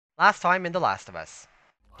Last time in The Last of Us.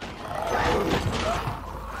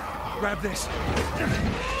 Grab this.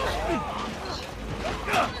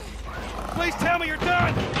 Please tell me you're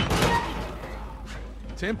done!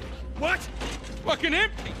 It's empty. What? Fucking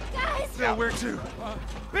empty! Guys! Bill, where to?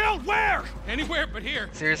 Bill, where? Anywhere but here.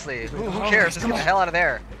 Seriously, who cares? Just get the hell out of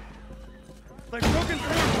there. They've broken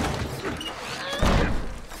through.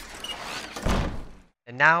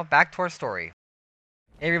 And now, back to our story.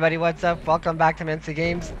 Hey everybody, what's up? Welcome back to Mensa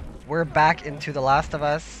Games. We're back into The Last of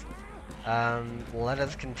Us. Let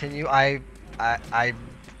us continue. I've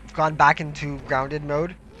gone back into grounded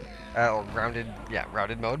mode. Grounded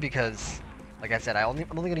mode because, like I said, I'm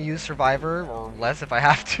only gonna use survivor or less if I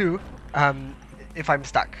have to, if I'm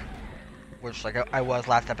stuck, which like I was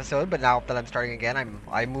last episode. But now that I'm starting again,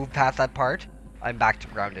 I moved past that part. I'm back to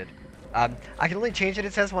grounded. I can only change it.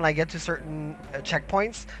 It says when I get to certain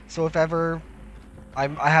checkpoints. So if ever I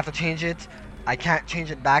have to change it, I can't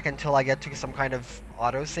change it back until I get to some kind of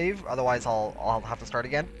auto save. Otherwise, I'll have to start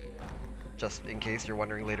again. Just in case you're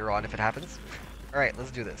wondering later on if it happens. Alright,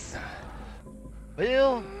 let's do this.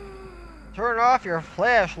 Bill, turn off your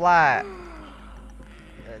flashlight.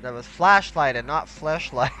 That was flashlight and not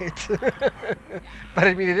fleshlight. But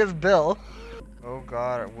I mean, it is Bill. Oh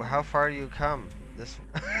god, how far do you come? This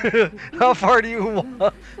how far do you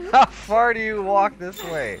walk this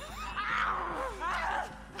way?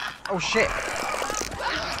 Oh shit.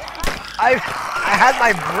 I had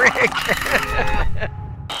my brick.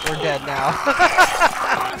 We're dead now.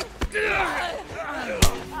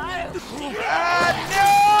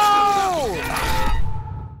 No!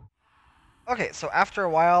 Okay, so after a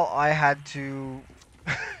while I had to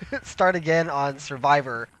start again on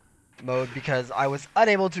survivor mode because I was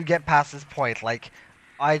unable to get past this point. Like,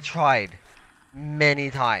 I tried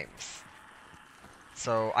many times.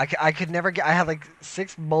 So I could never get, I had like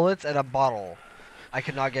 6 bullets and a bottle. I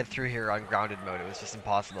could not get through here on grounded mode. It was just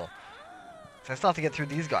impossible. So I still have to get through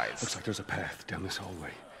these guys. Looks like there's a path down this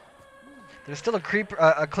hallway. There's still a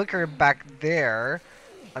clicker back there.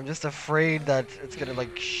 I'm just afraid that it's gonna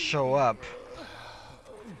like show up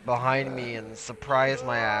behind me and surprise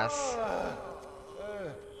my ass.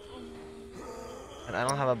 And I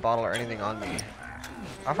don't have a bottle or anything on me.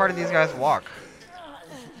 How far do these guys walk?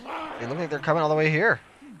 They look like they're coming all the way here.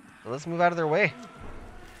 So let's move out of their way.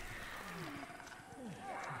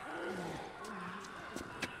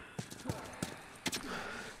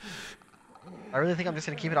 I really think I'm just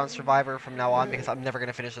going to keep it on survivor from now on because I'm never going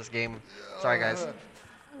to finish this game. Sorry guys.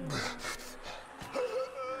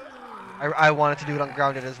 I wanted to do it on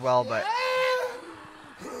grounded as well, but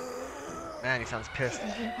man, he sounds pissed.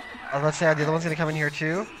 I was about to say, are the other ones going to come in here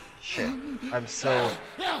too? Shit. I'm so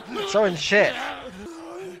in shit.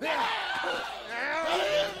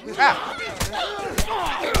 Ah.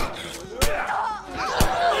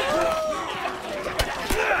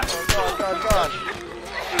 Oh god.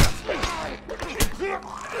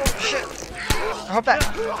 Oh shit. I hope that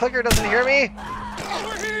clicker doesn't hear me.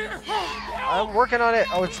 I'm working on it.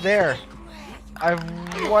 Oh, it's there. I have 1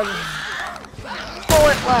 bullet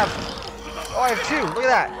left. Oh, I have 2. Look at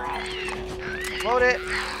that. Load it.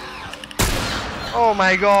 Oh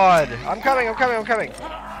my god. I'm coming.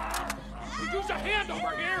 Use a hand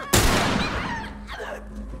over here.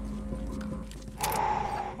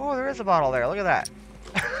 Oh, there is a bottle there. Look at that.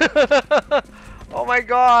 Oh my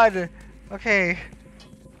god. Okay.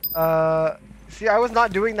 See, I was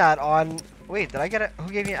not doing that on... Wait, did I get it?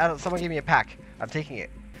 Who gave me... someone gave me a pack. I'm taking it.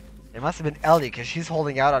 It must have been Ellie, because she's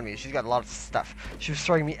holding out on me. She's got a lot of stuff. She was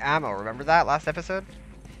throwing me ammo. Remember that last episode?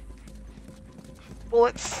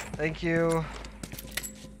 Bullets. Thank you.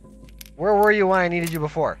 Where were you when I needed you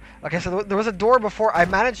before? Okay, so there was a door before I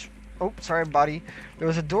managed... Oh, sorry, buddy. There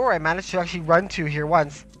was a door I managed to actually run to here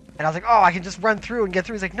once. And I was like, oh, I can just run through and get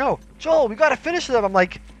through. He's like, no, Joel, we gotta finish them. I'm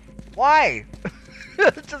like, why?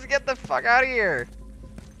 Just get the fuck out of here.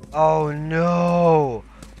 Oh, no.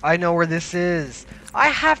 I know where this is. I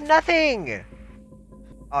have nothing.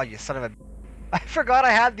 Oh, you son of a... I forgot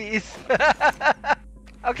I had these.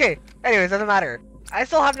 Okay, anyways, doesn't matter. I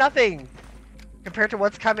still have nothing compared to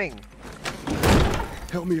what's coming.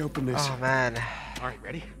 Help me open this. Oh, man. All right,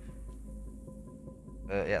 ready?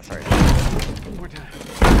 Yeah, sorry. One more time.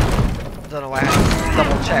 Don't know why I had to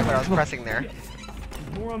double check when I was pressing there.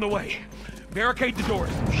 More on the way. Barricade the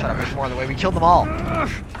doors. Shut up, there's more on the way. We killed them all.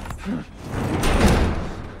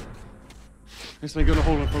 This ain't gonna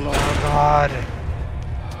hold up for long. Oh, God.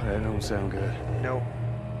 That don't sound good. No.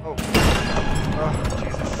 Oh. Oh,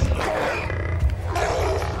 Jesus.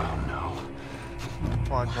 Oh, no.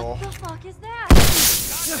 Come on, Joel. What the fuck is that?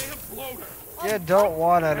 Goddamn floater. You don't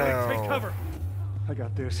wanna Take know. cover. I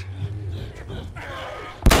got this.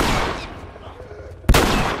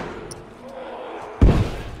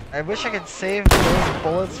 I wish I could save those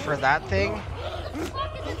bullets for that thing.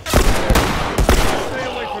 Stay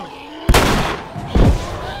away from me.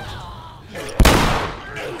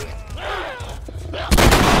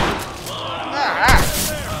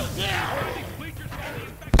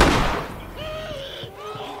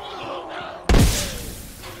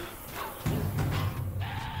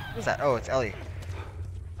 Who's that? Oh, it's Ellie.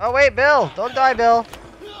 Oh wait, Bill! Don't die, Bill!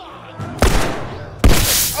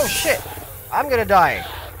 Oh shit! I'm gonna die!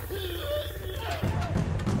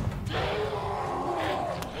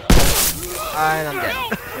 And I'm dead.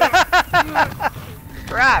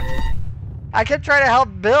 Crap! I kept trying to help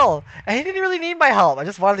Bill, and he didn't really need my help. I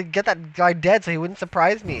just wanted to get that guy dead so he wouldn't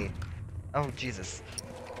surprise me. Oh, Jesus.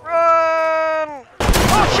 Run!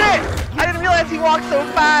 Oh shit! I didn't realize he walked so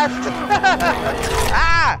fast!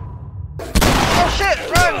 Ah! Oh shit!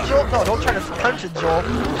 Run, Joel! No, don't try to punch it, Joel.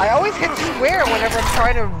 I always hit square whenever I'm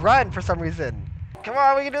trying to run for some reason. Come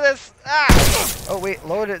on, we can do this! Ah! Oh wait,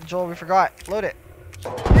 load it, Joel. We forgot. Load it.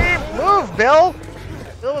 Hey, move, Bill!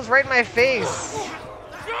 Bill was right in my face.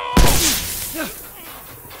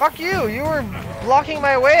 Fuck you! You were blocking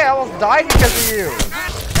my way. I almost died because of you.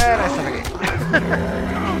 And I suffocate.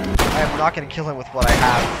 I am not gonna kill him with what I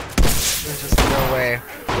have. There's just no way.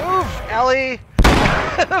 Move, Ellie!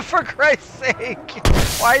 For Christ's sake!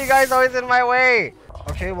 Why are you guys always in my way?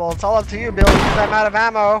 Okay, well, it's all up to you, Bill, because I'm out of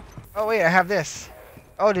ammo. Oh, wait, I have this.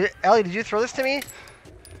 Oh, Ellie, did you throw this to me?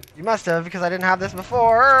 You must have, because I didn't have this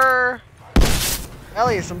before.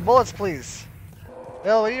 Ellie, some bullets, please.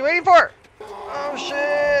 Bill, what are you waiting for? Oh,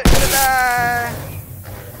 shit! I'm gonna die!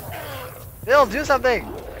 Bill, do something!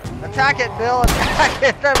 Attack it, Bill! Attack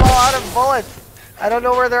it! I'm all out of bullets! I don't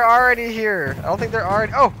know where they're already here. I don't think they're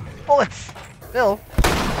already... Oh! Bullets! Bill,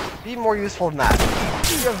 be more useful than that.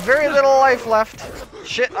 You have very little life left.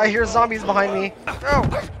 Shit, I hear zombies behind me. Oh!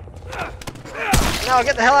 Now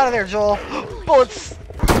get the hell out of there, Joel! Bullets!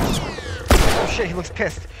 Oh shit, he looks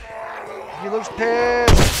pissed. He looks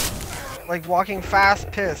pissed! Like walking fast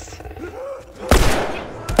pissed.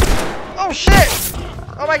 Oh shit!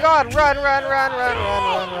 Oh my god, run, run, run, run, run,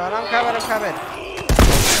 run, run. I'm coming, I'm coming.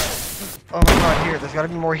 Oh my god, here, there's gotta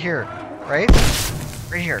be more here. Right?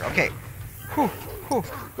 Right here, okay. Whew, whew,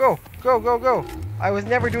 go, go, go, go. I was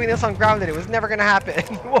never doing this on grounded. It was never gonna happen.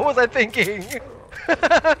 What was I thinking?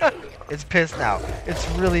 It's pissed now. It's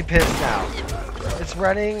really pissed now. It's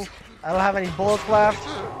running. I don't have any bullets left.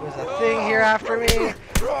 There's a thing here after me.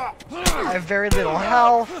 I have very little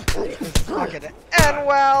health. This is not gonna end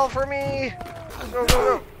well for me. Go,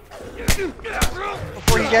 go, go.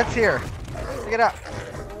 Before he gets here. Pick it up.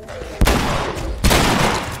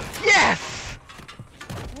 Yes!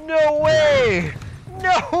 No way!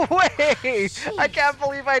 No way! I can't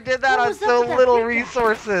believe I did that on so little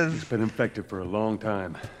resources. He's been infected for a long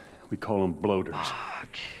time. We call them bloaters.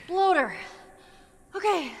 Bloater.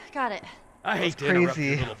 Okay, got it. I hate to interrupt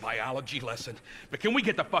your little biology lesson, but can we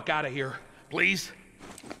get the fuck out of here, please?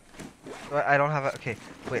 I don't have a... Okay,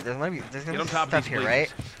 wait, there's gonna be stuff here,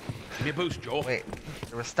 right? Give me a boost, Joel. Wait,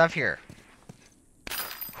 there was stuff here.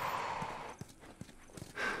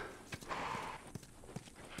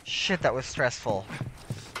 Shit, that was stressful.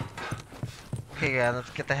 Okay, yeah, let's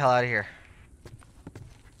get the hell out of here.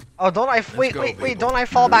 Oh, don't I... Wait, don't I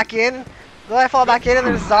fall back in? Don't I fall back in and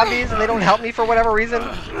there's zombies and they don't help me for whatever reason?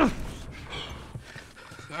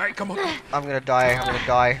 Alright, come on. I'm gonna die, I'm gonna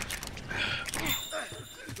die.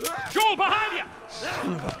 Joel, behind you!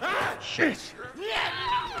 Shit.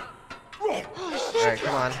 Alright,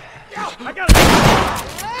 come on. I got it!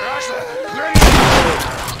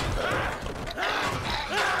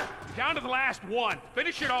 Down to the last one.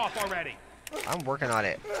 Finish it off already. I'm working on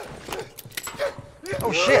it.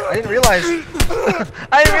 Oh shit, I didn't realize.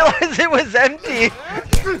 I didn't realize it was empty.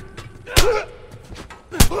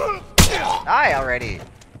 Die already.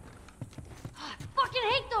 I fucking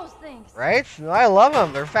hate those things. Right? No, I love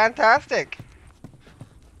them. They're fantastic.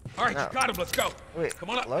 Alright, you got him. Let's go. Wait, come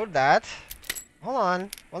on up. Load that. Hold on.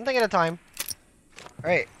 One thing at a time.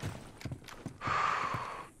 Alright.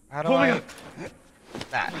 How do I...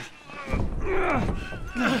 That.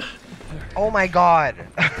 Oh my god.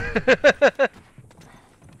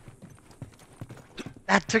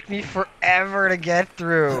 That took me forever to get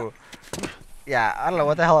through. Yeah, I don't know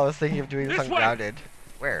what the hell I was thinking of doing this ungrounded.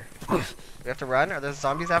 Where? We have to run? Are there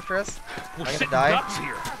zombies after us? Am I gonna die?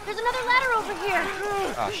 Here. There's another ladder over here.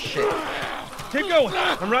 Oh shit. Keep going.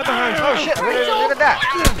 I'm right behind you. Oh shit, look at that.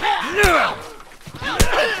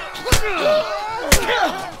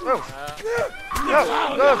 Go.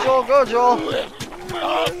 Go, Joel, go, Joel.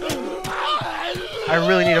 I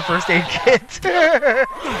really need a first aid kit. Where's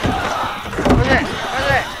it?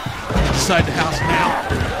 Inside the house now.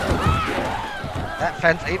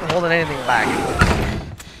 fence ain't holding anything back.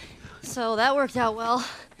 So that worked out well.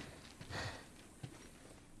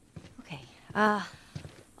 Okay,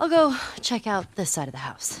 I'll go check out this side of the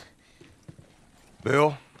house.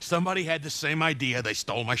 Bill? Somebody had the same idea. They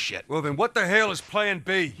stole my shit. Well, then what the hell is plan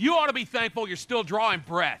B? You ought to be thankful you're still drawing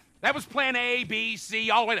breath. That was plan A, B, C,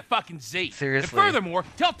 all the way to fucking Z. Seriously. And furthermore,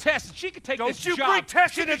 tell Tess that she could take this job. Don't you bring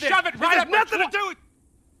Tess She into could this. shove it right up has nothing to do with...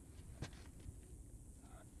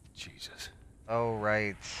 Jesus. Oh,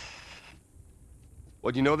 right.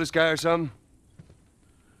 What, you know this guy or something?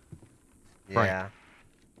 Yeah.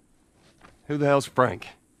 Who the hell's Frank?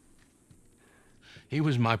 He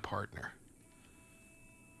was my partner.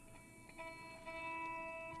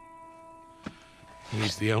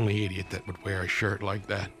 He's the only idiot that would wear a shirt like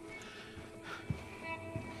that.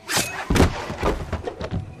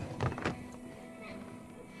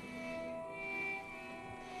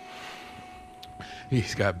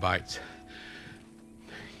 He's got bites.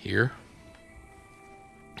 Here.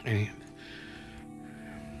 And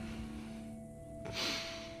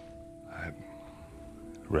I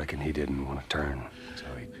reckon he didn't want to turn, so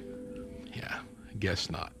he... yeah, I guess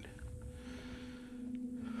not.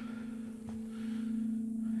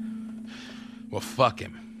 Well, fuck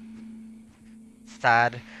him.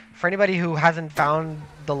 Sad. For anybody who hasn't found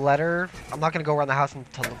the letter, I'm not gonna go around the house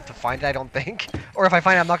to find it, I don't think. Or if I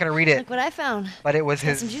find it, I'm not gonna read it. Look what I found. But it was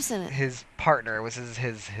Got some juice in it. his partner. It was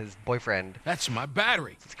his boyfriend. That's my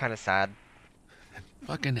battery. It's kind of sad.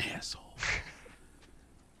 Fucking asshole.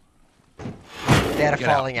 They had a Get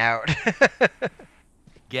falling out.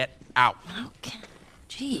 Get out. Okay.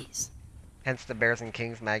 Jeez. Hence the Bears and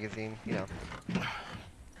Kings magazine, you know.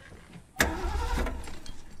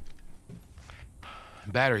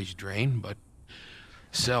 Battery's drained, but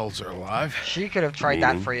cells are alive. She could have tried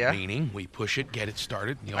that for you. Meaning, we push it, get it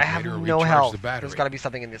started, and the I have alternator will no recharge health. the battery. There's got to be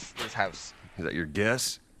something in this house. Is that your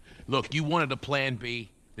guess? Look, you wanted a plan B.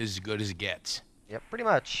 This is as good as it gets. Yep, pretty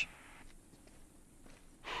much.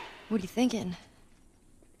 What are you thinking?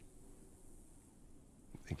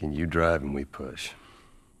 Thinking you drive and we push.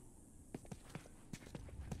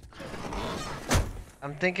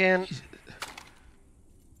 I'm thinking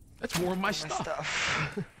That's more of my my stuff.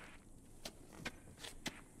 stuff.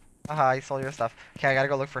 Haha, you sold your stuff. Okay, I gotta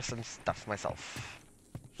go look for some stuff myself.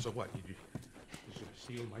 So what? You just gonna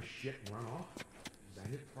steal my shit and run off? Is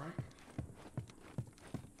that it, Frank?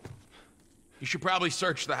 You should probably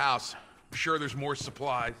search the house. I'm sure there's more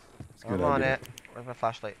supplies. I'm on it. Where's my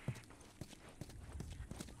flashlight?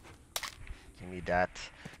 Give me that.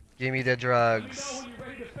 Give me the drugs. When you're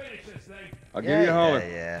ready to finish this thing. I'll Yeah, give you a holler.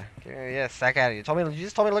 yeah. Give me, yeah, sack at it. You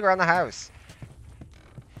just told me to look around the house.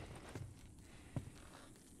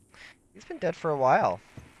 He's been dead for a while.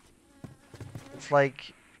 It's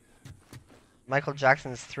like Michael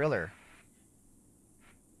Jackson's Thriller.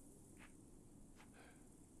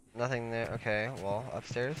 Nothing there. Okay, well,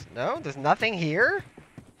 upstairs. No, there's nothing here?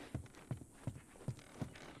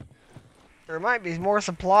 There might be more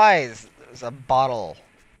supplies. There's a bottle.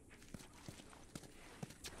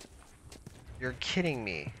 You're kidding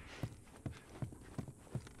me.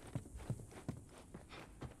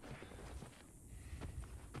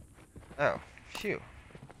 Oh, phew.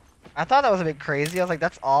 I thought that was a bit crazy. I was like,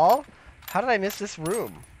 that's all? How did I miss this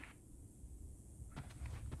room?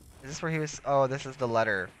 Is this where he was? Oh, this is the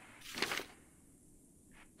letter.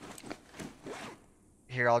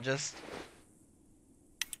 Here, I'll just...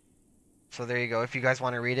 So there you go. If you guys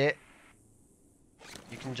want to read it,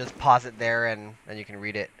 you can just pause it there and you can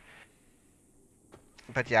read it.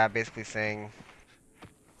 But yeah, basically saying,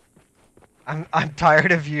 I'm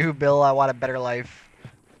tired of you, Bill. I want a better life.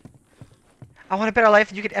 I want a better life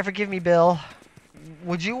than you could ever give me, Bill.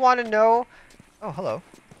 Would you want to know? Oh, hello.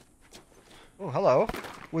 Oh, hello.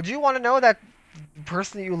 Would you want to know that the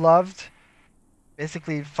person that you loved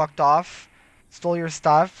basically fucked off, stole your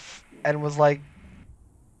stuff, and was like,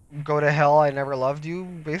 go to hell, I never loved you,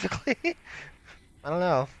 basically? I don't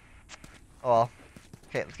know. Oh well.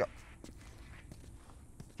 Okay, let's go.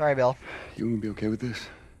 Sorry, Bill. You gonna be okay with this?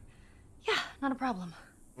 Yeah, not a problem.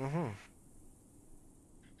 Mm-hmm.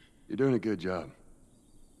 You're doing a good job.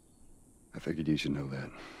 I figured you should know that.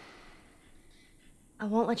 I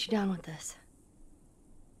won't let you down with this.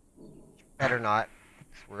 Better not.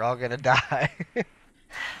 We're all gonna die.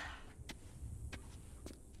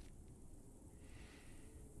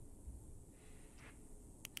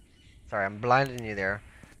 Sorry, I'm blinding you there.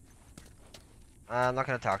 I'm not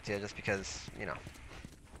gonna talk to you just because, you know.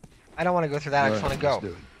 I don't want to go through that, I just want to go. Let's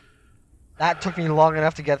do it. That took me long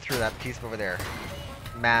enough to get through that piece over there.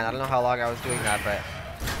 Man, I don't know how long I was doing that, but...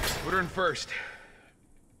 Put her in first.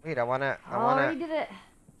 Wait, I wanna... Already did it.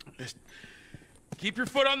 Just Keep your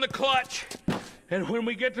foot on the clutch. And when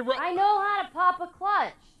we get to I know how to pop a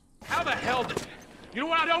clutch. How the hell did... You know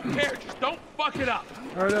what? I don't care. Just don't fuck it up.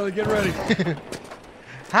 All right, Ellie, get ready.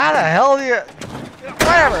 How the hell do you...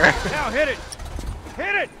 Whatever. Now hit it.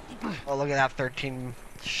 Hit it. Oh, look at that, 13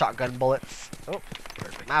 shotgun bullets. Oh,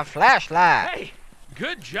 my flashlight. Hey,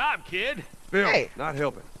 good job, kid. Bill, Hey. not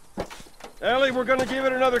helping. Ellie, we're gonna give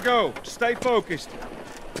it another go. Stay focused.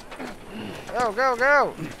 Go, go,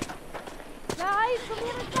 go. Guys, from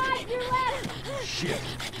the other side, to your left. Shit.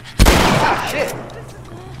 Ah, shit.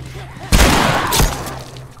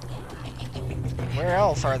 Where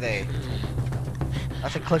else are they?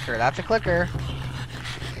 That's a clicker. That's a clicker.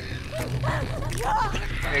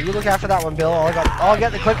 Here, you look after that one, Bill. I'll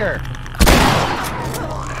get the clicker.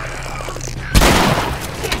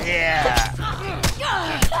 Yeah.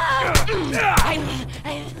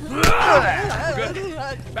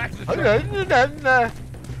 Good. Back to the truck.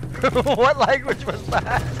 What language was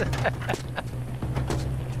that?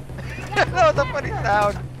 That was a funny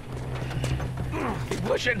sound. Keep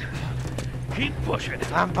pushing. Keep pushing.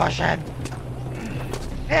 I'm pushing.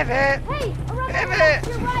 Pivot. Hey, around the Pivot. left, to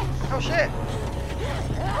your right. Oh shit.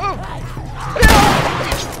 Oh.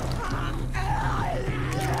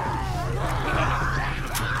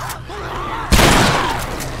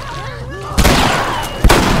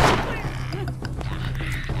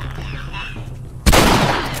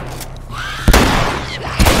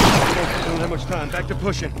 Don't have much time. Back to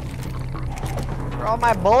pushing. Where are all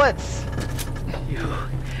my bullets? You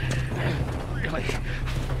really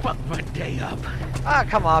fucked my day up. Ah,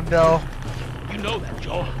 come on, Bill. You know that,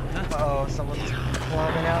 Joel. Huh? Uh oh, someone's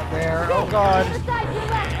climbing out there. Oh god. Other side, to your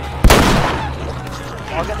left.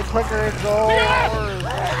 I'll get the clicker, Joel.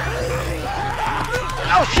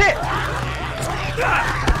 Oh shit!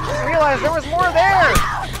 I realized there was more there!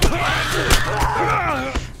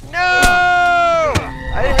 No!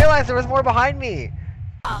 I didn't realize there was more behind me.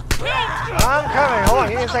 I'm coming. Hold on,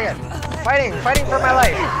 give me a second. Fighting for my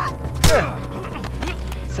life.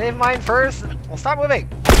 Save mine first. Well, stop moving.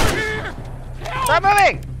 Stop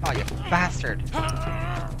moving! Oh, you bastard.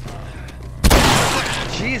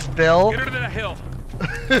 Jeez, Bill. Get her to the hill.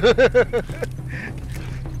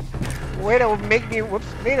 Way to make me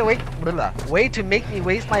way to make me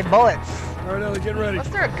waste my bullets. All right, Ellie, get ready. Was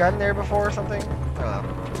there a gun there before or something? I don't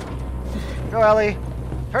know. Go, Ellie.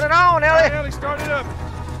 Turn it on, All right, Ellie. Ellie, start it up. All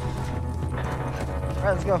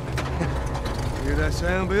right, let's go. You hear that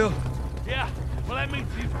sound, Bill? Yeah. Well, that means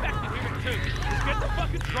the infected hear it too. Let's get the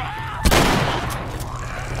fucking truck.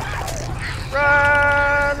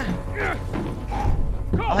 Run!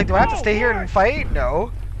 Like, do I have to stay here and fight?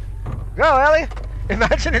 No. Go, Ellie.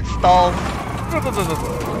 Imagine it stalls.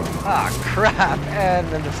 Ah, crap. And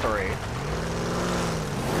then the story.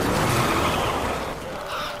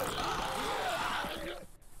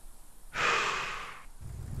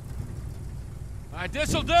 All right,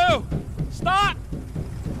 this'll do. Stop.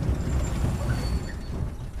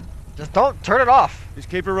 Just don't turn it off. Just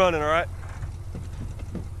keep it running, all right?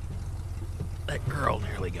 That girl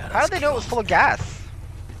nearly got us. How did they know it was full of gas?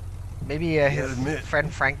 Maybe his admit.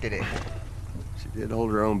 friend Frank did it. She did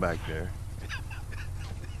hold her own back there.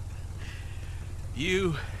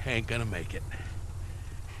 You ain't gonna make it.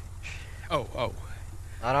 Oh.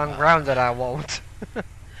 Not on ground that I won't.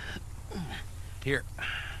 Here.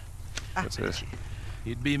 What's this?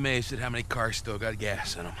 You'd be amazed at how many cars still got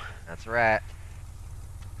gas in them. That's right.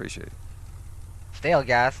 Appreciate it. Stale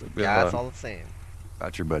gas, Good gas luck. all the same.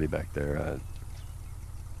 About your buddy back there,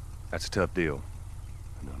 that's a tough deal.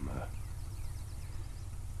 And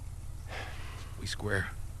We square.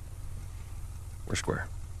 we're square.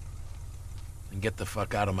 And get the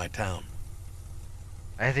fuck out of my town.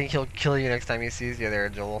 I think he'll kill you next time he sees you there,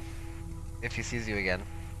 Joel. If he sees you again.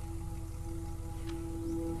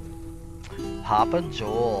 Papa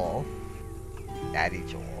Joel. Daddy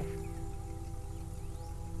Joel.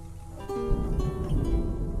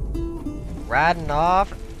 Riding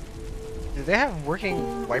off. Do they have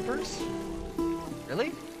working wipers?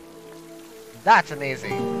 Really? That's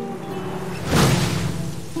amazing.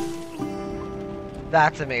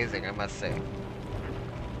 That's amazing, I must say.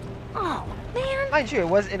 Oh, man. Mind you, it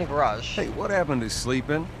was in a garage. Hey, what happened to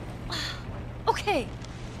sleeping? Okay,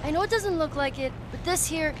 I know it doesn't look like it, but this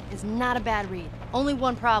here is not a bad read. Only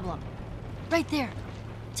one problem. Right there.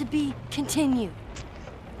 To be continued.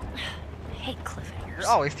 I hate cliffhangers. You're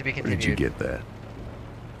always to be Where continued. did you get that?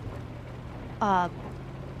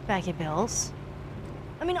 Back at Bill's.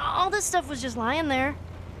 I mean, all this stuff was just lying there.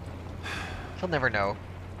 He'll never know.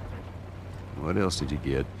 What else did you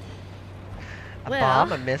get? A Well-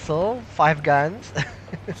 bomb, a missile, 5 guns.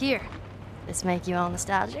 Here. This make you all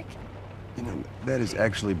nostalgic? You know, that is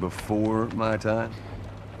actually before my time.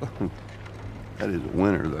 That is a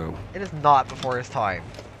winner, though. It is not before his time.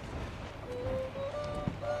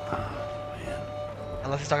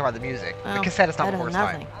 Unless he's talking about the music. Well, the cassette is not better before his than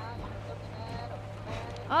time. nothing.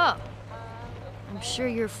 Oh. I'm sure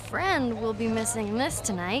your friend will be missing this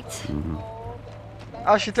tonight. Mm-hmm.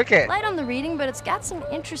 Oh, she took it. Light on the reading, but it's got some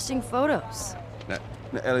interesting photos. Now,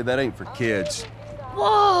 Ellie, that ain't for kids.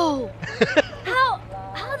 Whoa!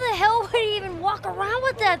 How the hell would he even walk around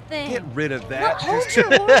with that thing? Get rid of Well, that. hold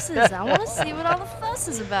your horses. I want to see what all the fuss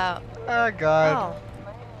is about. Oh, God. Oh.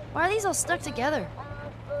 Why are these all stuck together?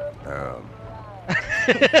 I'm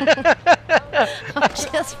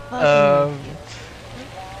just fucking.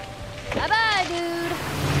 Bye-bye, dude.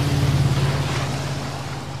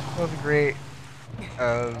 That was great.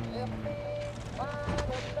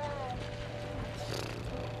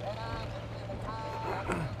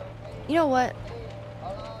 You know what?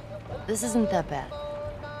 This isn't that bad.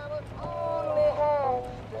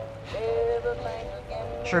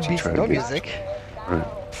 Sure beats try to no be- music. Right.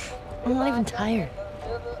 I'm not even tired.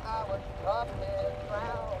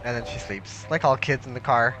 And then she sleeps. Like all kids in the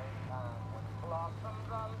car.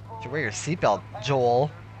 You should wear your seatbelt,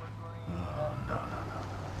 Joel.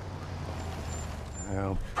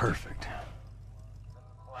 Well, perfect.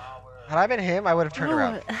 Had I been him, I would have turned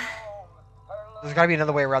around. There's gotta be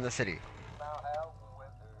another way around the city.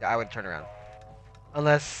 Yeah, I would turn around.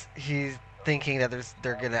 Unless he's thinking that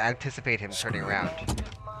they're gonna anticipate him turning around.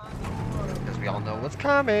 Because we all know what's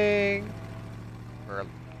coming. Or at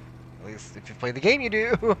least if you play the game, you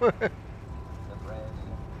do. Look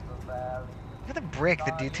at the brick,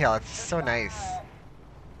 the detail, it's so nice.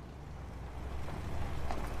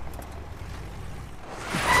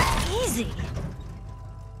 Easy.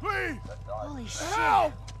 Please! Holy shit.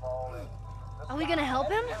 Are we gonna help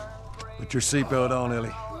him? Put your seatbelt on,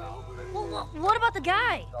 Ellie. Well, what about the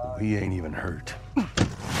guy? He ain't even hurt. Not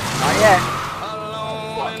yet.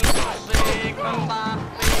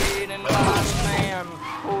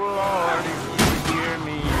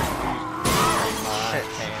 Shit.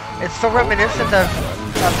 It's so reminiscent of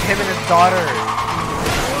him and his daughter.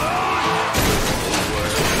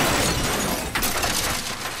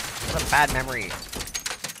 What a bad memory.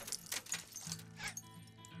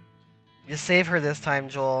 You save her this time,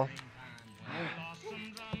 Joel.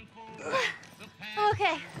 I'm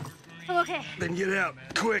okay. I'm okay. Then get out,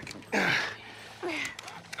 quick.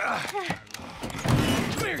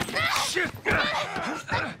 Shit! Go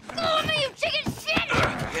on me, you chicken shit!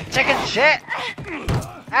 You chicken shit!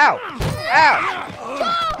 Ow! Ow!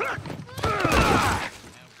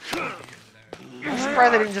 I'm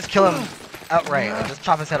surprised they didn't just kill him outright. Like, just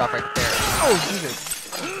chop his head off right there. Oh, Jesus.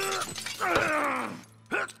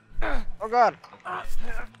 Oh, God.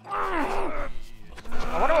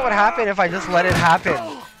 I wonder what would happen if I just let it happen.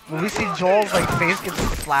 Will we see Joel's like face get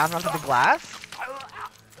slammed onto the glass?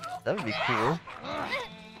 That would be cool.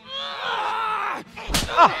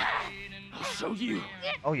 Oh! Show you.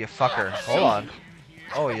 Oh, you fucker. Hold on.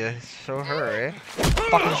 Oh, you show her, eh?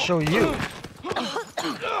 Fucking show you.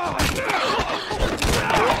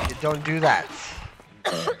 You don't do that.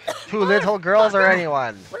 Two little girls or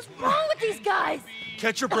anyone. What's wrong with these guys?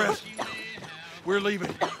 Catch your breath. We're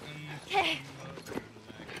leaving. Okay.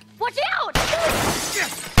 Watch out!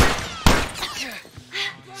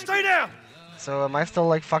 Stay down! So am I still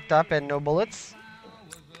like fucked up and no bullets?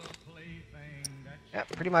 Yeah,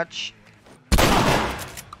 pretty much.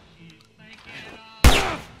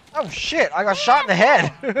 Oh shit, I got shot in the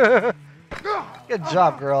head. Good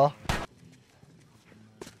job, girl.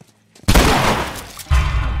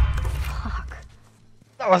 Fuck.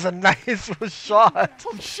 That was a nice shot.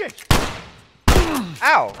 Holy shit!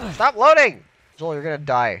 Ow, stop loading. Joel, you're gonna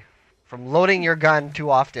die from loading your gun too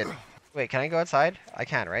often. Wait, can I go outside? I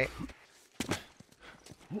can, right?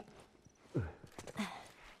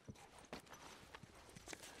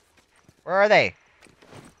 Where are they?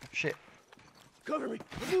 Shit. Cover me.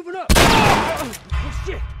 We're moving up. Oh,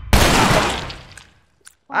 shit.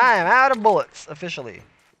 I am out of bullets, officially.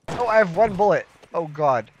 Oh, I have one bullet. Oh,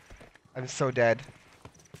 God. I'm so dead.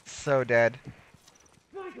 So dead.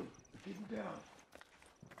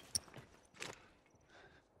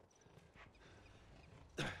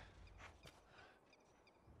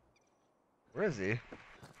 Where is he?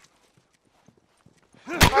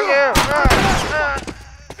 Fuck you!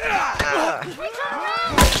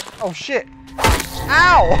 Oh, shit.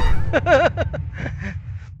 Ow!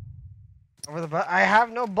 Over the butt. I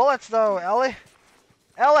have no bullets, though, Ellie.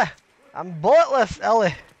 Ellie! I'm bulletless,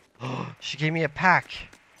 Ellie. She gave me a pack.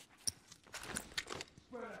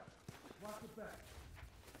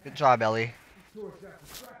 Good job, Ellie.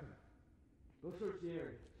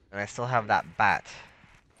 And I still have that bat.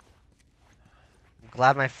 I'm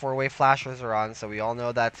glad my four-way flashers are on, so we all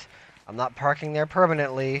know that I'm not parking there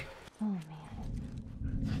permanently. Oh, man.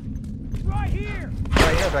 Right here!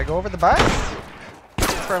 Right here, do I go over the bus?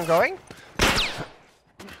 That's where I'm going?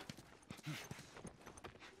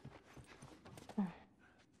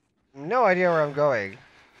 No idea where I'm going.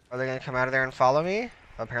 Are they gonna come out of there and follow me?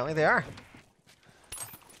 Apparently they are.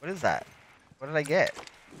 What is that? What did I get?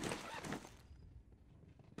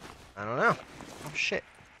 I don't know. Oh shit.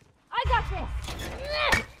 I got this!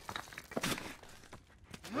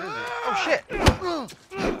 Oh shit!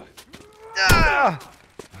 Ah!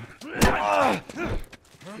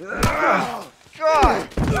 God!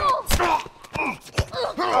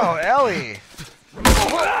 Oh, Ellie!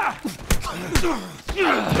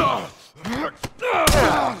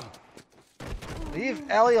 Leave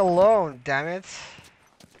Ellie alone, damn it!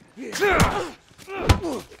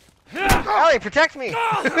 Ellie, protect me!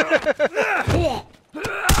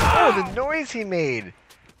 Oh, the noise he made!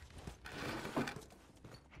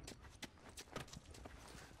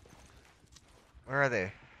 Where are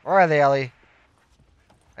they? Where are they, Ellie?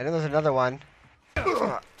 I know there's another one.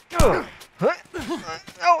 Huh?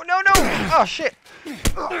 Oh, no, no! Oh, shit!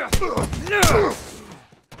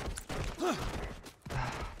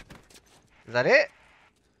 Is that it?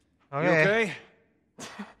 Okay. You okay?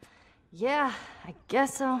 Yeah, I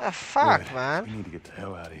guess so. Ah, fuck, Good. man. We need to get the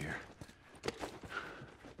hell out of here.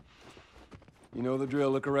 You know the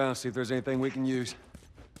drill. Look around, see if there's anything we can use.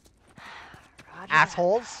 Roger that.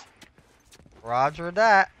 Assholes. Roger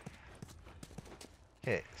that.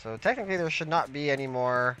 Okay, so technically there should not be any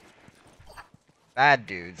more bad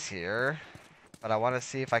dudes here. But I want to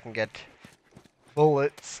see if I can get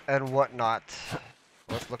bullets and whatnot.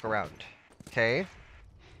 Let's look around. Okay.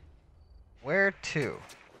 Where to?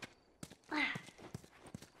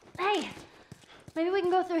 Hey, maybe we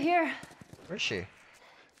can go through here. Where's she?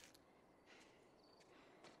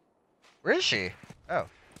 Where is she? Oh,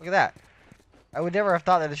 look at that. I would never have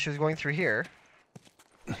thought that she was going through here.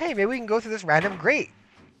 Hey, maybe we can go through this random great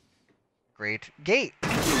gate.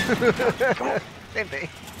 Same thing.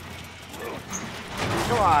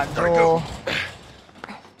 Come on, Joel.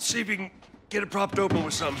 See if you can get it propped open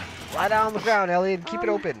with something. Lie down on the ground, Ellie, and keep it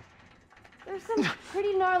open. There's some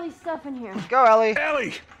pretty gnarly stuff in here. Go, Ellie.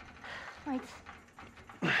 Ellie! Right.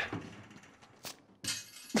 I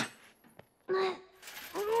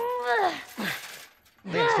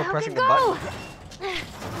think I'm still pressing the button.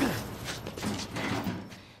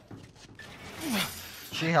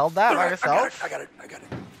 She held that by herself? I got it.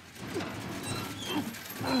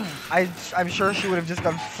 I'm sure she would have just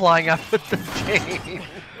gone flying up with the chain.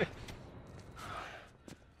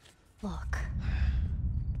 Look.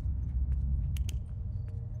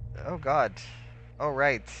 Oh god. Oh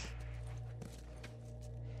right.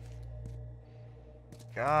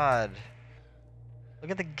 God.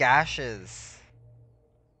 Look at the gashes.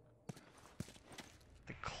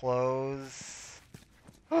 The clothes.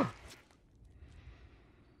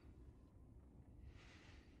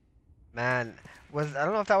 Man, I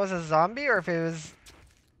don't know if that was a zombie or if it was.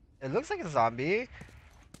 It looks like a zombie,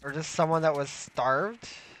 or just someone that was starved.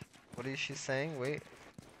 What is she saying? Wait.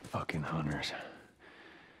 Fucking hunters.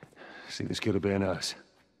 See, this could have been us.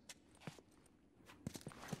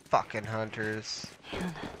 Fucking hunters.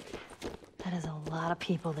 Man, that is a lot of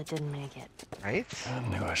people that didn't make it. Right? I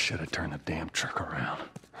knew I should have turned the damn truck around.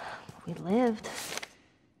 We lived.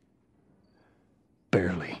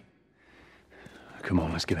 Barely. Come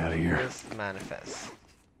on, let's get out of here. Where's the manifest?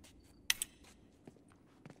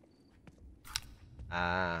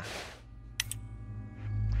 Ah.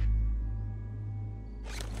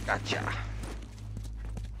 Gotcha.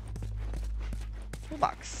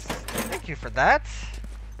 Toolbox. Thank you for that.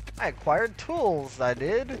 I acquired tools, I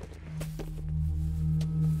did.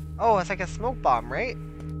 Oh, it's like a smoke bomb, right?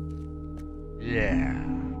 Yeah.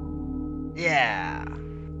 Yeah.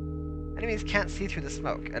 Enemies can't see through the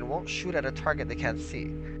smoke and won't shoot at a target they can't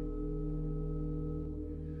see.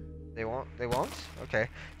 They won't? They won't? Okay.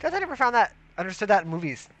 Because I never understood that in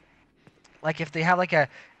movies. Like if they have like a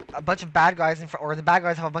bunch of bad guys in front, or the bad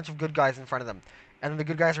guys have a bunch of good guys in front of them, and the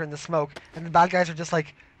good guys are in the smoke, and the bad guys are just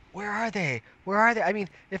like, where are they? Where are they? I mean,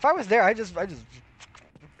 if I was there, I just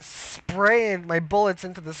spraying my bullets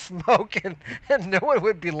into the smoke, and no one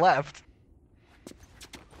would be left.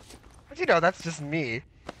 But you know, that's just me.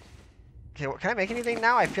 Okay, can I make anything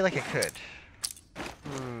now? I feel like I could.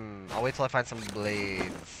 I'll wait till I find some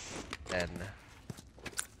blades. Then.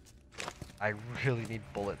 I really need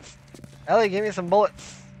bullets. Ellie, give me some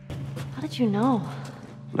bullets. How did you know?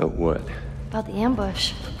 Know what? About the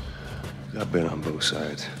ambush. I've been on both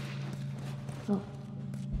sides.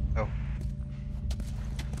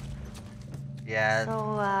 Yeah.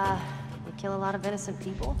 So, you kill a lot of innocent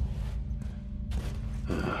people?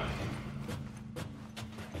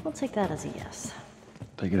 We'll take that as a yes.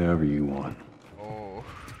 Take it however you want. Oh.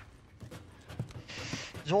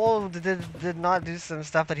 Joel did not do some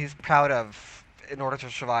stuff that he's proud of in order to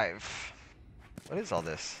survive. What is all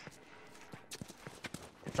this?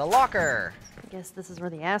 It's a locker! I guess this is where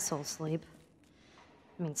the assholes sleep.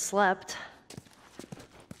 I mean, slept.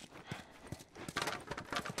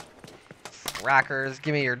 Rackers,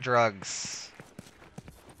 give me your drugs.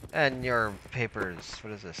 And your papers.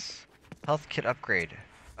 What is this? Health kit upgrade.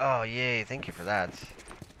 Oh, yay, thank you for that.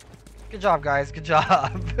 Good job, guys, good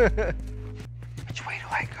job. Which way do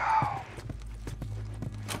I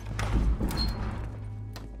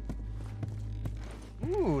go?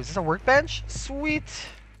 Ooh, is this a workbench? Sweet.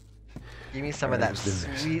 Give me some of that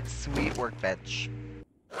sweet, sweet workbench.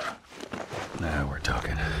 Now we're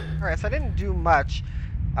talking. Alright, so I didn't do much.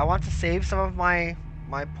 I want to save some of my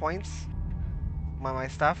points. My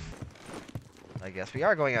stuff. I guess we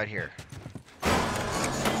are going out here.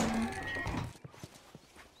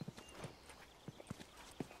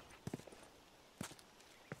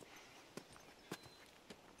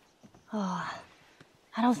 Oh,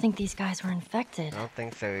 I don't think these guys were infected. I don't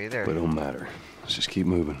think so either. But it don't matter. Let's just keep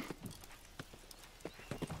moving.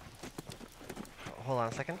 Hold on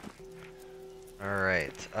a second.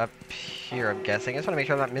 Alright, up here I'm guessing. I just want to make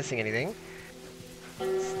sure I'm not missing anything.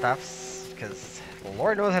 Stuffs, because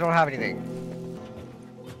Lord knows I don't have anything.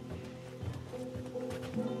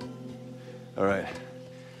 Alright.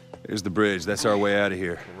 Here's the bridge. That's our way out of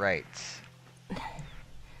here. Right.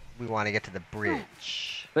 We want to get to the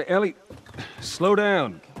bridge. Hey, Ellie, slow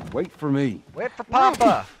down. Wait for me. Wait for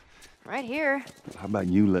Papa! Right here. How about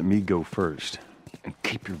you let me go first? And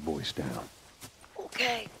keep your voice down.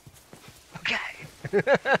 Okay. Okay.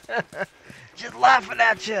 Just laughing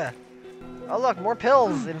at you. Oh look, more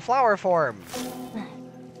pills in flower form.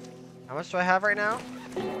 How much do I have right now?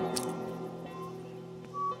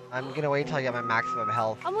 I'm gonna wait till I get my maximum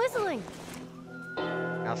health. I'm whistling.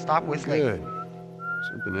 Now stop whistling. Good.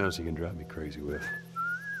 Something else you can drive me crazy with.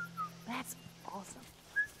 That's awesome.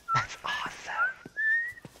 That's awesome.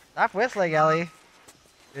 Stop whistling, Ellie.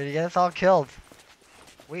 You're gonna get us all killed.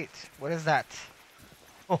 Wait, what is that?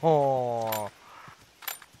 Oh.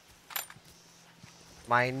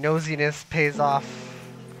 My nosiness pays off.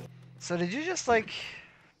 So did you just like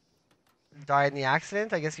die in the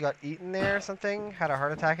accident? I guess you got eaten there or something? Had a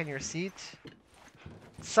heart attack in your seat?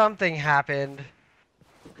 Something happened.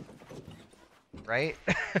 Right?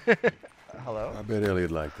 Hello? I bet Ellie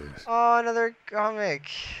would like this. Oh, another comic.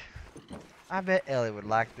 I bet Ellie would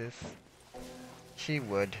like this. She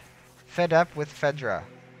would. Fed up with Fedra.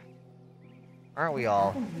 Aren't we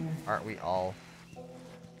all? Aren't we all?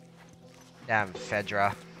 Damn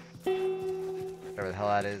Fedra. Whatever the hell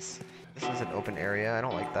that is. This is an open area. I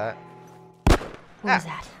don't like that. What was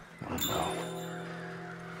that? Oh no.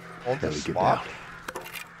 Hold the Ellie, get swap.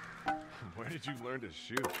 down. Where did you learn to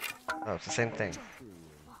shoot? Oh, it's the same thing.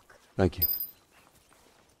 Thank you.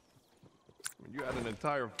 You had an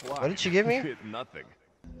entire flock. What did she give me? You hit nothing.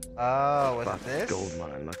 Oh, was it this? Gold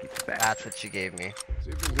mine, lucky bastard. That's what she gave me. See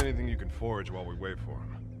if there's anything you can forage while we wait for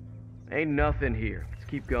him. Ain't nothing here. Let's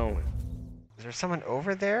keep going. Is there someone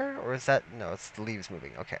over there? Or is that... No, it's the leaves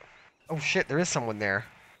moving. Okay. Oh shit, there is someone there.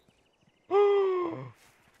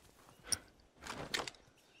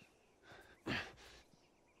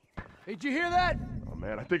 Hey, did you hear that? Oh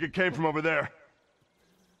man, I think it came from over there.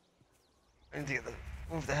 I need to get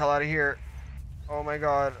move the hell out of here. Oh my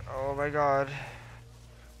god. Oh my god.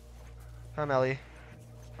 Come, Ellie.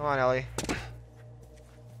 Come on, Ellie.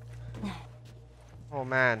 Oh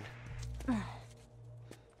man.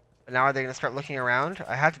 But now are they gonna start looking around?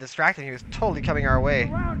 I had to distract him. He was totally coming our way.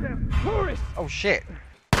 Oh shit.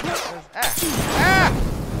 Ah!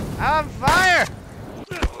 I'm on fire!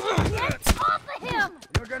 Get off of him!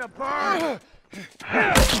 You're gonna burn!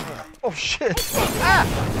 Oh shit! Ah!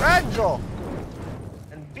 Run, Joel!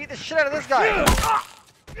 And beat the shit out of this guy!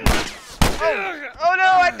 Oh no,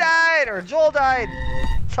 I died! Or Joel died!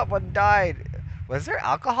 Someone died. Was there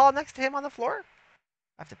alcohol next to him on the floor?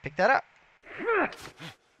 I have to pick that up.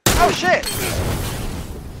 Oh shit!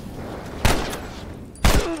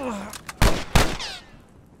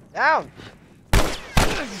 Down!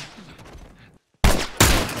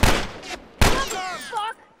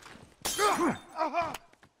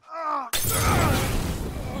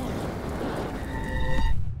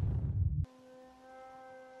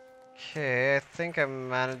 Okay, I think I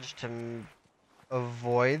managed to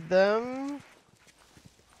avoid them.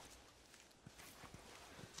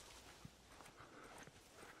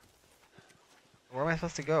 Where am I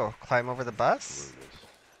supposed to go? Climb over the bus?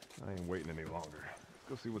 I ain't waiting any longer. Let's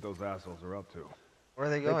go see what those assholes are up to. Where are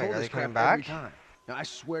they They going? pull Are this they coming crap every back? time. Now, I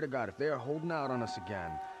swear to God, if they are holding out on us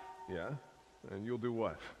again, Yeah? And you'll do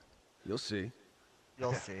what? you'll see.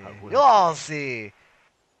 You'll see. I will. You'll all see.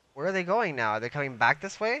 Where are they going now? Are they coming back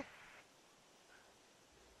this way?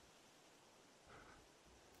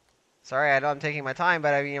 Sorry, I know I'm taking my time,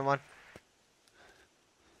 but I mean,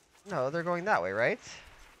 No, they're going that way, right?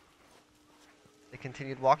 They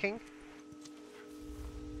continued walking?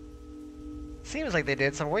 Seems like they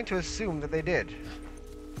did, so I'm going to assume that they did.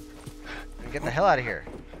 And get the hell out of here.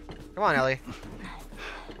 Come on, Ellie.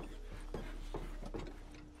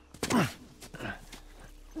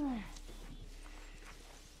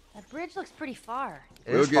 That bridge looks pretty far.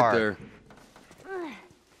 It We'll is get far. there.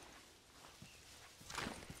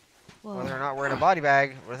 Whoa. Whether or not we're in a body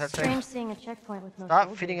bag. What does that say? Strange seeing a checkpoint with no Stop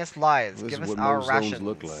soldiers. feeding us lies. This Give is us what our most homes rations.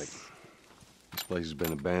 look like. This place has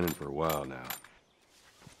been abandoned for a while now.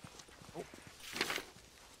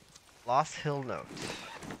 Lost Hill Note.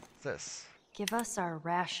 What's this? Give us our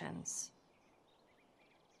rations.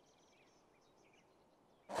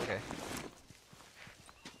 Okay.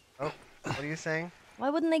 Oh, what are you saying? Why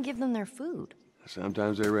wouldn't they give them their food?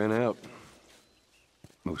 Sometimes they ran out.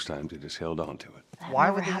 Most times they just held on to it. That Why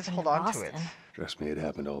never would they just happened hold in on to it? Boston. Trust me, it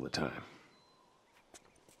happened all the time.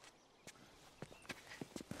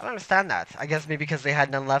 I don't understand that. I guess maybe because they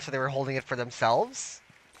had none left, so they were holding it for themselves?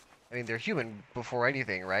 I mean, they're human before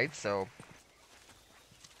anything, right? So,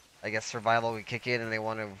 I guess survival would kick in and they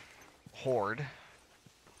want to hoard.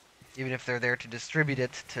 Even if they're there to distribute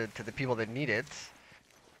it to the people that need it.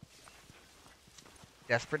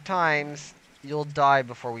 Desperate times, you'll die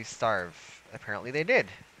before we starve. Apparently they did.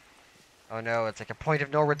 Oh no, it's like a point of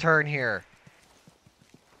no return here.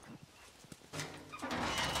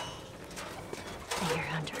 They hear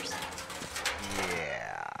hunters.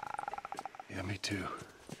 Yeah. Yeah, me too.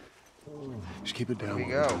 Just keep it down Here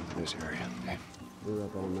we while we're go. in this area, okay? We were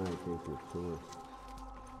up all night chasing a tourist.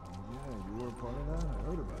 Yeah, you were a part of that? I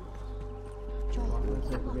heard about it.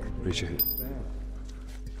 Appreciate it.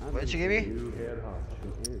 What did you give me?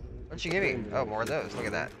 What did you give me? Oh, more of those. Look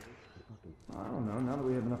at that. I don't know. Now that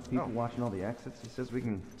we have enough people watching all the exits, he says we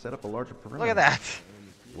can set up a larger perimeter. Look at that.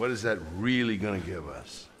 What is that really gonna give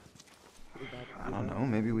us? I don't know.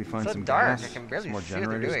 Maybe we find So some dark, gas, I can barely some more see what they're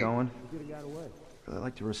generators doing. going. I'd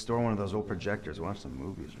like to restore one of those old projectors, watch some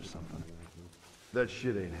movies or something. That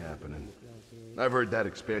shit ain't happening. I've heard that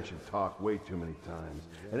expansion talk way too many times.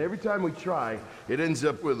 And every time we try, it ends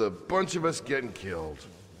up with a bunch of us getting killed.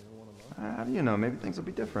 How do you know? Maybe things will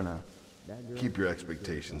be different now. Keep your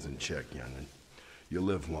expectations in check, young'un. You'll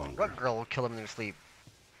live longer. What girl will kill him in their sleep?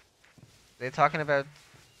 They talking about...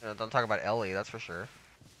 don't talk about Ellie, that's for sure.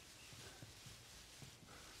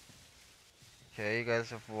 Okay, you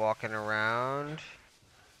guys are walking around.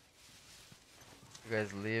 You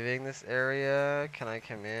guys leaving this area? Can I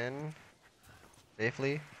come in?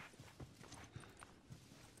 Safely?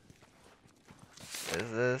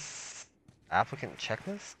 Is this... applicant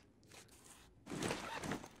checklist?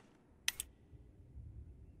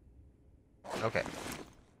 Okay.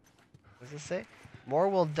 What does this say? More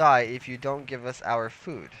will die if you don't give us our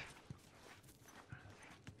food.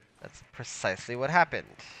 That's precisely what happened.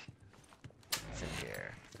 What's in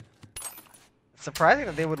here? It's surprising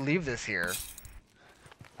that they would leave this here.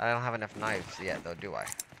 I don't have enough knives yet, though, do I?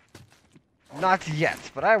 Not yet,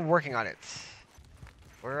 but I'm working on it.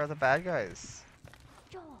 Where are the bad guys?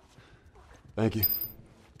 Thank you.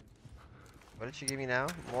 What did she give me now?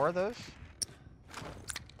 More of those?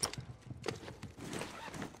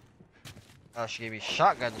 Oh, she gave me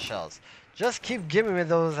shotgun shells. Just keep giving me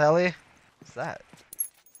those, Ellie. What's that?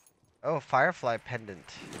 Oh, firefly pendant.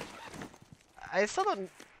 I still don't...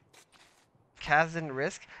 Kaz didn't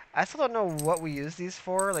risk. I still don't know what we use these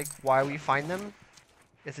for, like why we find them.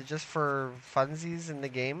 Is it just for funsies in the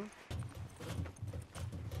game?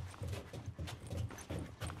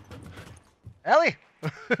 Ellie!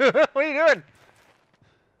 What are you doing?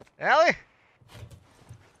 Ellie?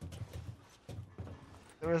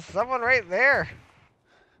 There was someone right there.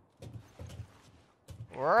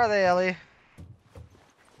 Where are they, Ellie?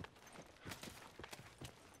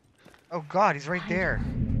 Oh god, he's right there.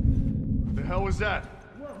 What the hell was that?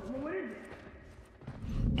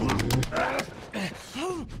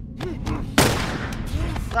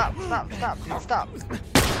 Stop, stop, stop, dude, stop.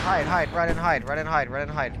 Hide, run and hide, run and hide, run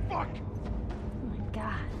and hide. Fuck! Oh my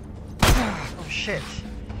god. Oh shit.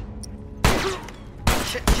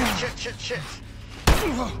 Shit.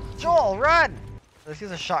 Joel, run! Let's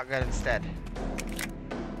use a shotgun instead.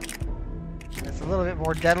 It's a little bit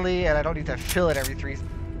more deadly and I don't need to fill it every 3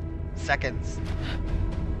 seconds.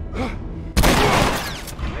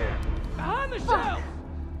 Behind the shelf!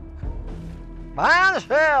 Behind the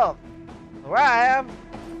shelf! Where I am.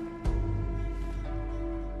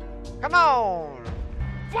 Come on!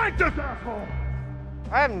 Flank this asshole!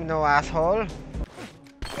 I'm no asshole.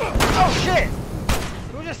 Oh shit!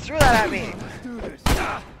 Who just threw that at me?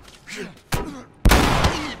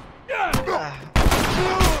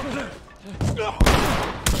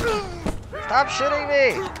 Stop shitting me!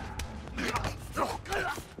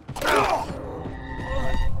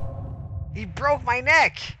 He broke my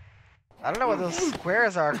neck! I don't know what those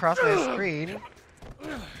squares are across my screen.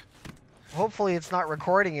 Hopefully it's not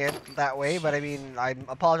recording it that way, but I mean, I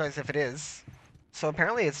apologize if it is. So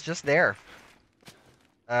apparently it's just there.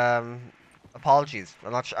 Apologies.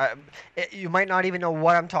 I'm not sure. You might not even know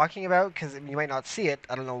what I'm talking about because you might not see it.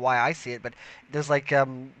 I don't know why I see it, but there's like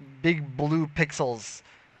big blue pixels,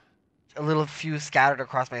 a little few scattered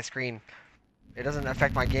across my screen. It doesn't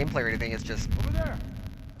affect my gameplay or anything. It's just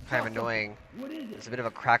kind of annoying. There's a bit of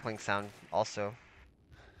a crackling sound also,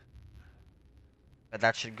 but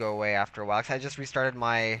that should go away after a while. 'Cause I just restarted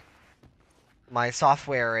my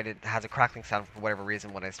software and it has a crackling sound for whatever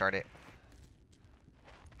reason when I start it.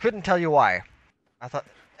 Couldn't tell you why. I thought,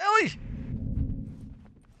 Ellie!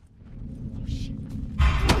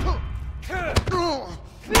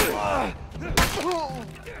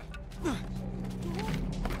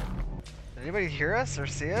 Did anybody hear us or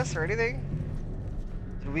see us or anything?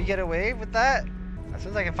 Did we get away with that? As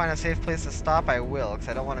soon as I can find a safe place to stop, I will, because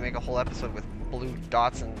I don't want to make a whole episode with blue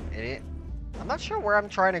dots in it. I'm not sure where I'm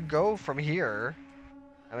trying to go from here.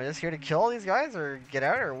 Am I just here to kill all these guys or get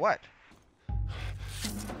out or what?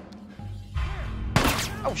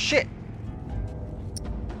 Oh shit!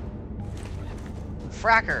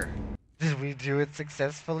 Fracker! Did we do it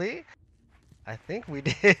successfully? I think we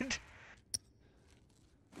did.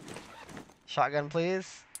 Shotgun,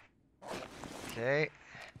 please. Okay.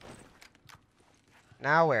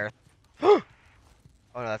 Now where? Oh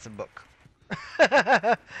no, that's a book.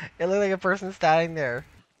 It looked like a person standing there.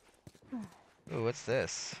 Ooh, what's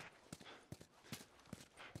this?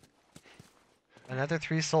 Another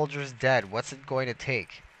 3 soldiers dead. What's it going to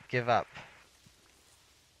take? Give up.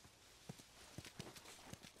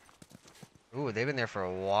 Ooh, they've been there for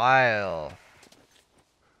a while.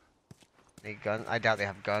 They gun? I doubt they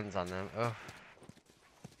have guns on them. Oh.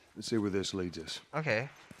 Let's see where this leads us. Okay.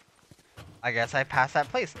 I guess I passed that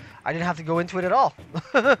place. I didn't have to go into it at all.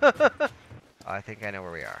 I think I know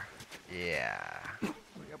where we are. Yeah.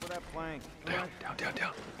 Hurry up with that plank. Down. Let's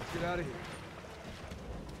get out of here.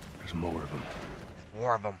 There's more of them.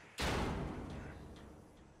 More of them.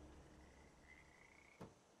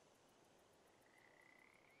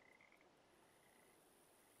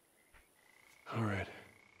 All right.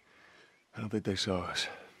 I don't think they saw us.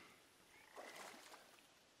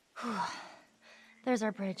 There's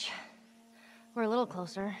our bridge. We're a little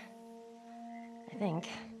closer. I think.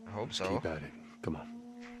 I hope so. Keep at it. Come on.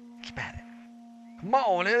 Keep at it. Come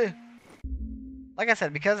on, Ellie. Like I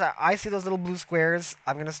said, because I see those little blue squares,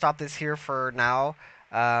 I'm going to stop this here for now.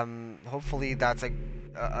 Hopefully that's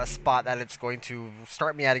a spot that it's going to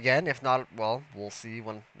start me at again. If not, well, we'll see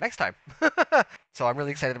one next time. So I'm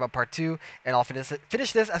really excited about part 2, and I'll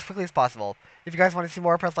finish this as quickly as possible. If you guys want to see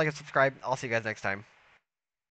more, press like and subscribe. I'll see you guys next time.